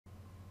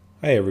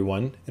Hi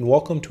everyone, and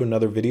welcome to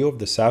another video of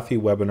the SAFI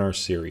webinar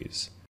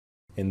series.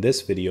 In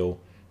this video,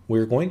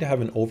 we're going to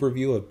have an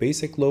overview of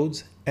basic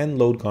loads and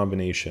load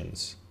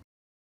combinations.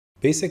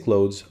 Basic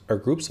loads are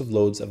groups of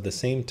loads of the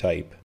same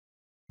type.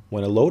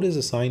 When a load is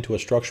assigned to a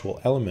structural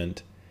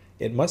element,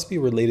 it must be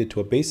related to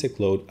a basic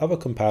load of a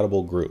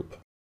compatible group.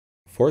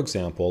 For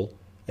example,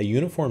 a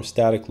uniform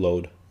static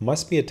load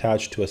must be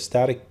attached to a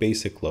static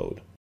basic load.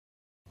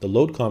 The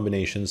load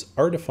combinations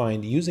are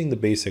defined using the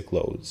basic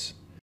loads.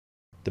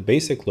 The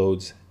basic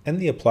loads and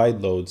the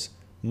applied loads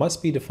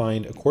must be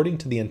defined according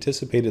to the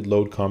anticipated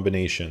load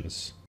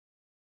combinations.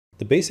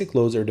 The basic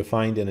loads are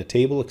defined in a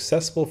table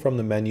accessible from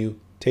the menu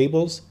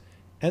Tables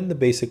and the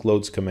Basic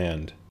Loads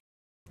command.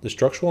 The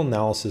structural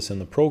analysis in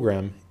the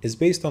program is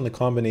based on the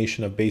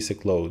combination of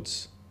basic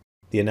loads.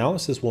 The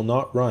analysis will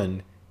not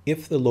run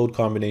if the load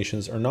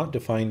combinations are not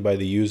defined by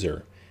the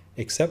user,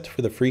 except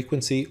for the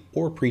frequency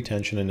or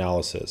pretension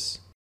analysis.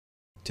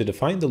 To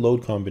define the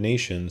load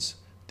combinations,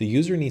 the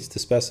user needs to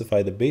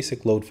specify the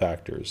basic load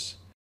factors.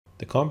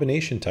 The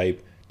combination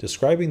type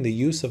describing the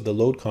use of the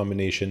load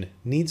combination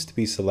needs to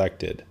be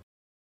selected.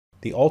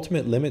 The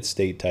ultimate limit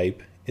state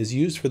type is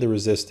used for the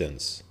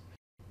resistance.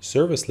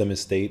 Service limit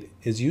state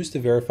is used to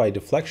verify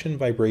deflection,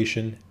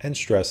 vibration, and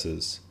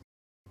stresses.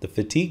 The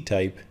fatigue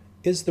type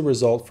is the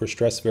result for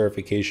stress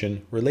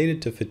verification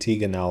related to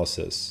fatigue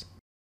analysis.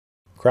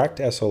 Cracked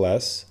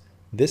SLS,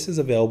 this is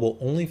available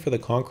only for the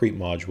concrete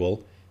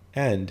module,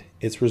 and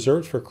it's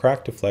reserved for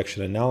crack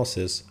deflection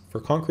analysis for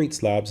concrete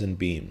slabs and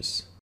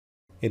beams.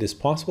 It is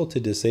possible to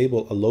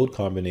disable a load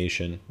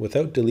combination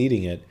without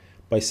deleting it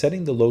by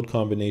setting the load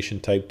combination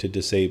type to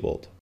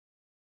disabled.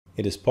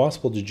 It is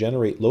possible to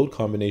generate load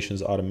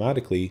combinations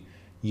automatically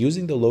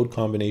using the load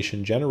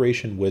combination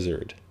generation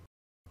wizard.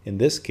 In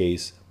this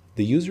case,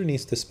 the user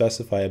needs to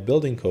specify a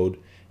building code,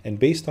 and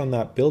based on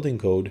that building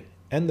code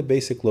and the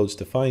basic loads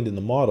defined in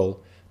the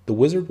model, the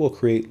wizard will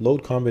create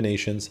load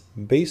combinations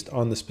based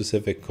on the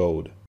specific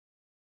code.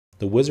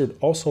 The wizard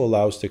also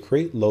allows to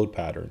create load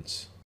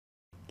patterns.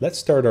 Let's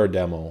start our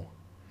demo.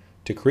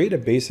 To create a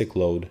basic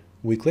load,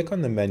 we click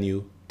on the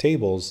menu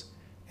Tables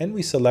and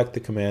we select the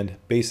command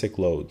Basic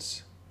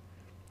Loads.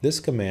 This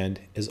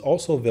command is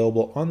also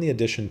available on the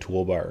Addition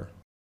toolbar.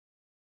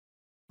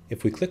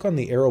 If we click on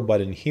the arrow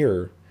button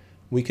here,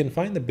 we can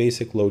find the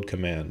basic load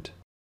command.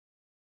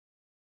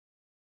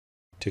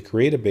 To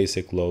create a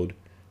basic load,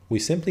 we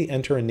simply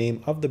enter a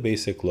name of the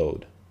basic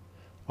load.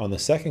 On the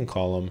second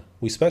column,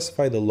 we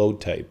specify the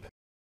load type.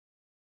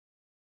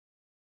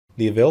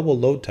 The available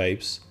load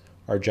types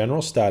are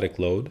general static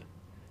load,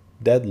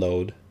 dead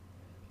load,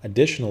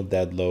 additional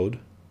dead load,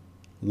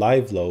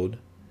 live load,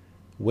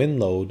 wind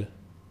load,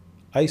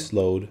 ice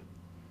load,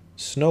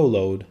 snow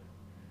load,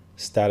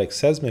 static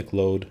seismic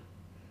load,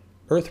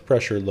 earth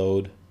pressure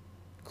load,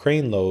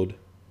 crane load,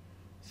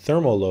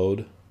 thermal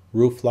load,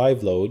 roof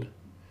live load,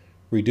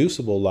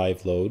 reducible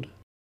live load,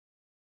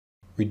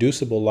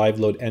 reducible live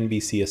load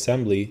NBC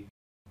assembly,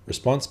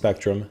 response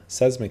spectrum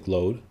seismic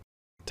load,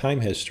 time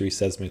history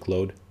seismic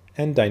load,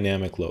 and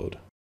dynamic load.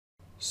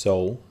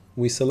 So,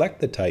 we select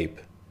the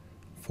type.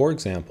 For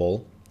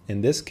example,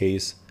 in this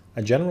case,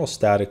 a general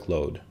static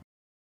load.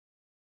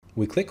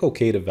 We click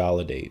OK to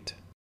validate.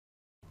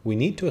 We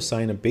need to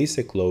assign a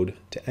basic load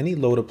to any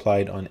load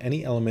applied on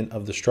any element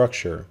of the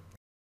structure.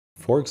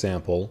 For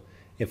example,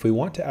 if we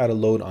want to add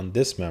a load on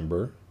this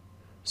member,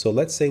 so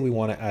let's say we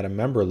want to add a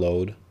member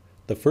load,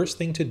 the first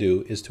thing to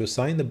do is to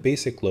assign the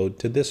basic load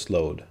to this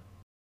load.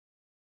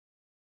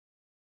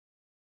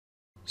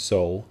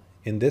 So,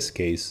 in this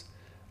case,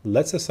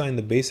 let's assign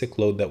the basic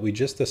load that we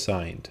just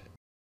assigned.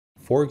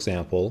 For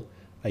example,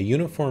 a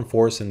uniform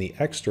force in the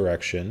x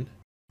direction,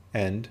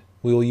 and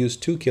we will use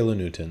 2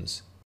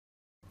 kilonewtons.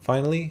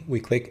 Finally, we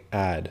click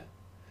Add.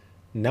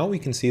 Now we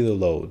can see the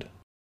load.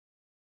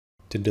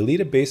 To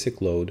delete a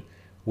basic load,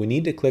 we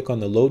need to click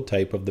on the load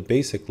type of the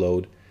basic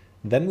load,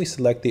 then we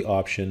select the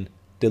option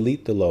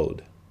Delete the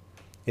load.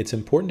 It's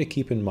important to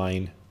keep in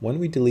mind when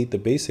we delete the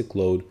basic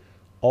load,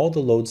 all the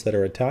loads that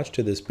are attached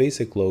to this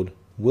basic load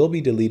will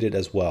be deleted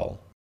as well.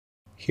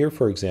 Here,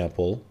 for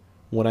example,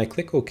 when I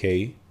click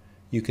OK,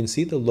 you can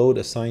see the load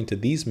assigned to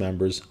these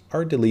members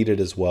are deleted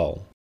as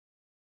well.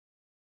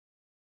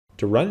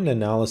 To run an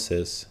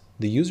analysis,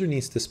 the user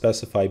needs to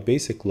specify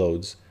basic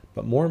loads,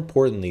 but more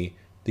importantly,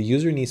 the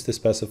user needs to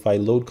specify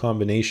load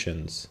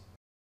combinations.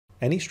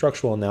 Any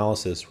structural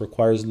analysis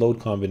requires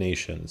load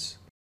combinations.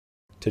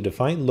 To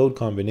define load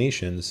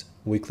combinations,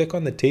 we click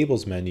on the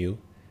Tables menu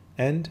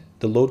and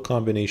the Load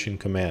Combination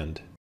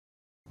command.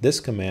 This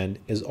command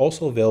is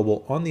also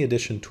available on the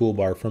Addition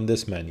toolbar from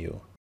this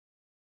menu.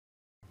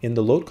 In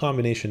the Load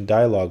Combination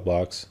dialog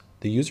box,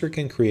 the user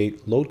can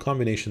create load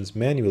combinations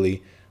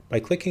manually by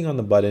clicking on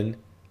the button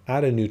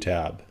Add a new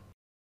tab.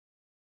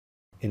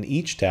 In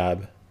each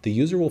tab, the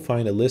user will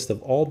find a list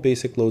of all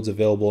basic loads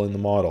available in the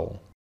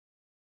model.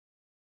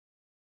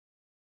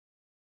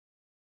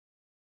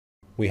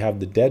 We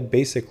have the dead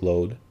basic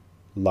load,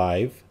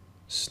 live,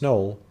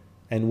 snow,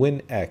 and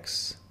wind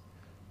X.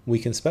 We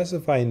can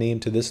specify a name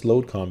to this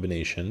load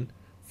combination.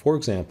 For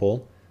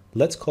example,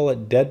 Let's call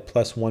it dead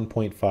plus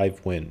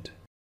 1.5 wind.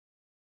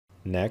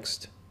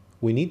 Next,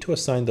 we need to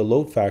assign the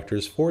load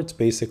factors for its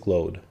basic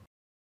load.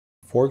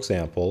 For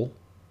example,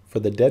 for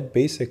the dead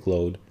basic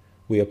load,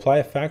 we apply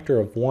a factor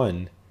of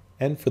 1,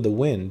 and for the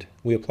wind,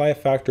 we apply a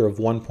factor of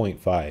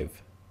 1.5.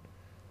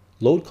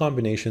 Load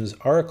combinations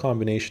are a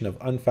combination of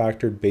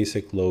unfactored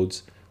basic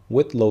loads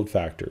with load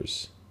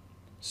factors.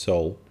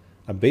 So,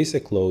 a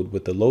basic load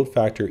with the load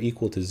factor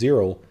equal to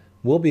 0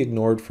 will be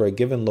ignored for a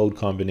given load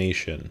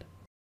combination.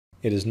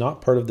 It is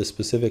not part of the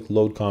specific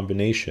load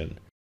combination,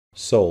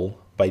 so,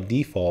 by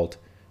default,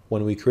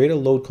 when we create a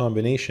load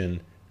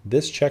combination,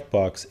 this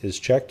checkbox is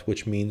checked,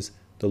 which means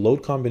the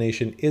load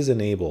combination is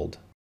enabled.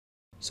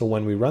 So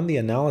when we run the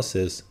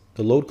analysis,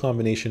 the load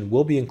combination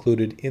will be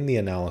included in the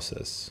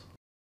analysis.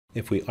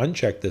 If we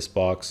uncheck this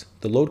box,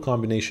 the load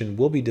combination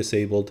will be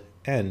disabled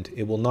and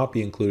it will not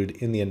be included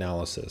in the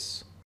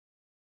analysis.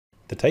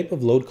 The type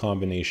of load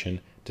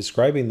combination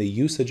describing the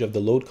usage of the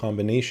load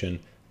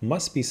combination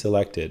must be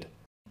selected.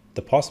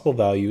 The possible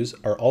values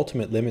are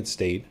ultimate limit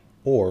state,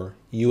 or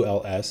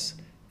ULS,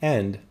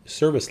 and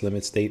service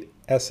limit state,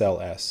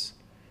 SLS.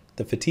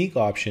 The fatigue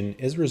option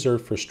is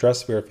reserved for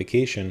stress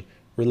verification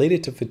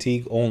related to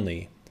fatigue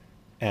only,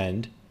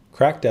 and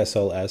cracked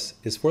SLS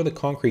is for the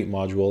concrete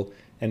module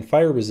and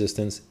fire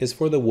resistance is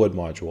for the wood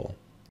module.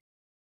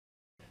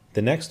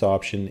 The next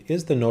option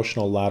is the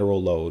notional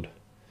lateral load.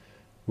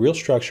 Real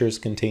structures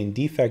contain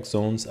defect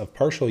zones of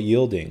partial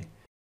yielding,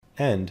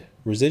 and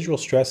residual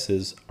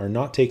stresses are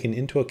not taken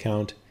into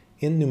account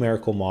in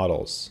numerical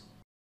models.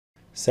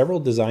 Several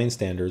design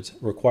standards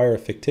require a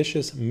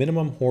fictitious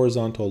minimum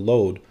horizontal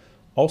load,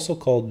 also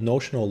called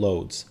notional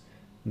loads,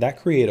 that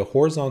create a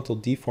horizontal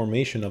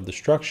deformation of the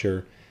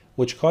structure,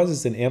 which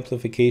causes an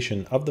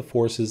amplification of the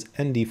forces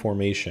and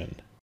deformation.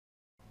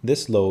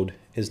 This load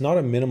is not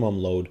a minimum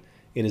load,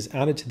 it is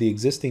added to the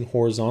existing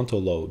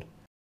horizontal load.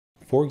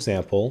 For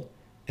example,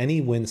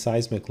 any wind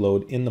seismic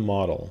load in the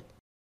model.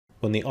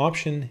 When the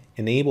option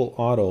Enable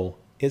Auto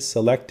is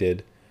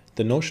selected,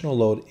 the notional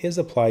load is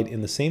applied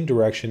in the same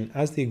direction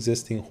as the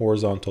existing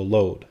horizontal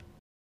load.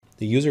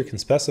 The user can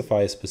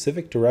specify a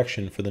specific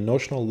direction for the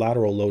notional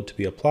lateral load to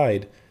be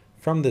applied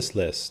from this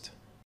list.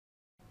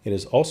 It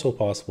is also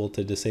possible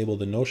to disable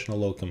the notional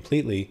load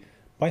completely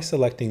by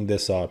selecting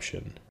this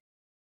option.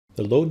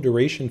 The load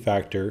duration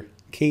factor,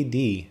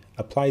 KD,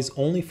 applies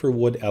only for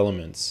wood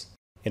elements.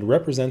 It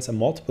represents a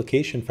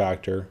multiplication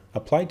factor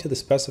applied to the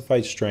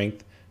specified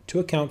strength to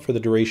account for the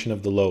duration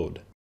of the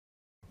load.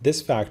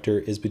 This factor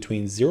is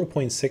between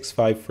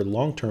 0.65 for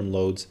long-term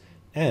loads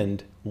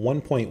and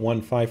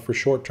 1.15 for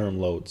short-term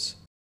loads.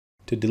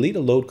 To delete a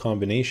load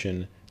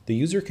combination, the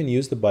user can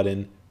use the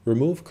button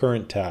Remove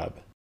Current tab.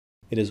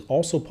 It is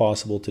also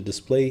possible to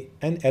display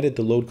and edit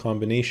the load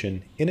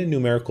combination in a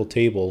numerical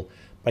table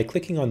by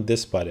clicking on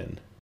this button.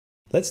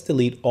 Let's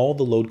delete all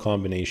the load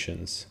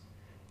combinations.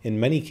 In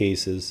many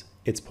cases,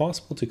 it's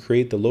possible to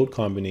create the load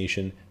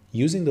combination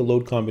using the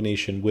load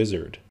combination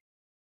wizard.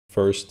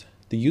 First,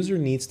 the user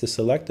needs to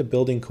select a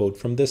building code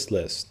from this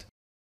list.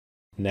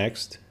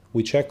 Next,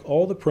 we check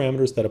all the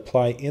parameters that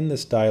apply in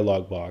this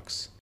dialog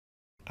box.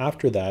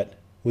 After that,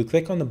 we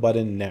click on the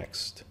button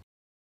Next.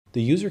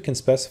 The user can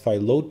specify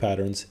load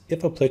patterns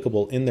if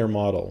applicable in their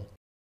model.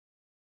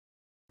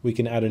 We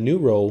can add a new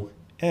row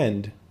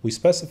and we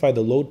specify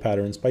the load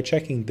patterns by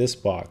checking this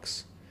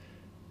box.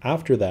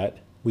 After that,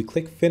 we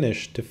click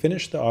Finish to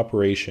finish the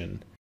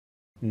operation.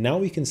 Now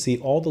we can see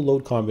all the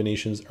load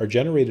combinations are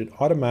generated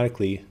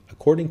automatically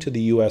according to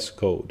the US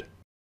code.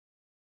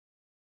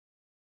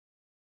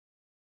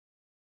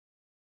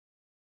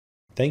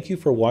 Thank you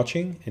for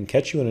watching and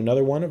catch you in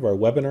another one of our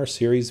webinar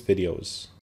series videos.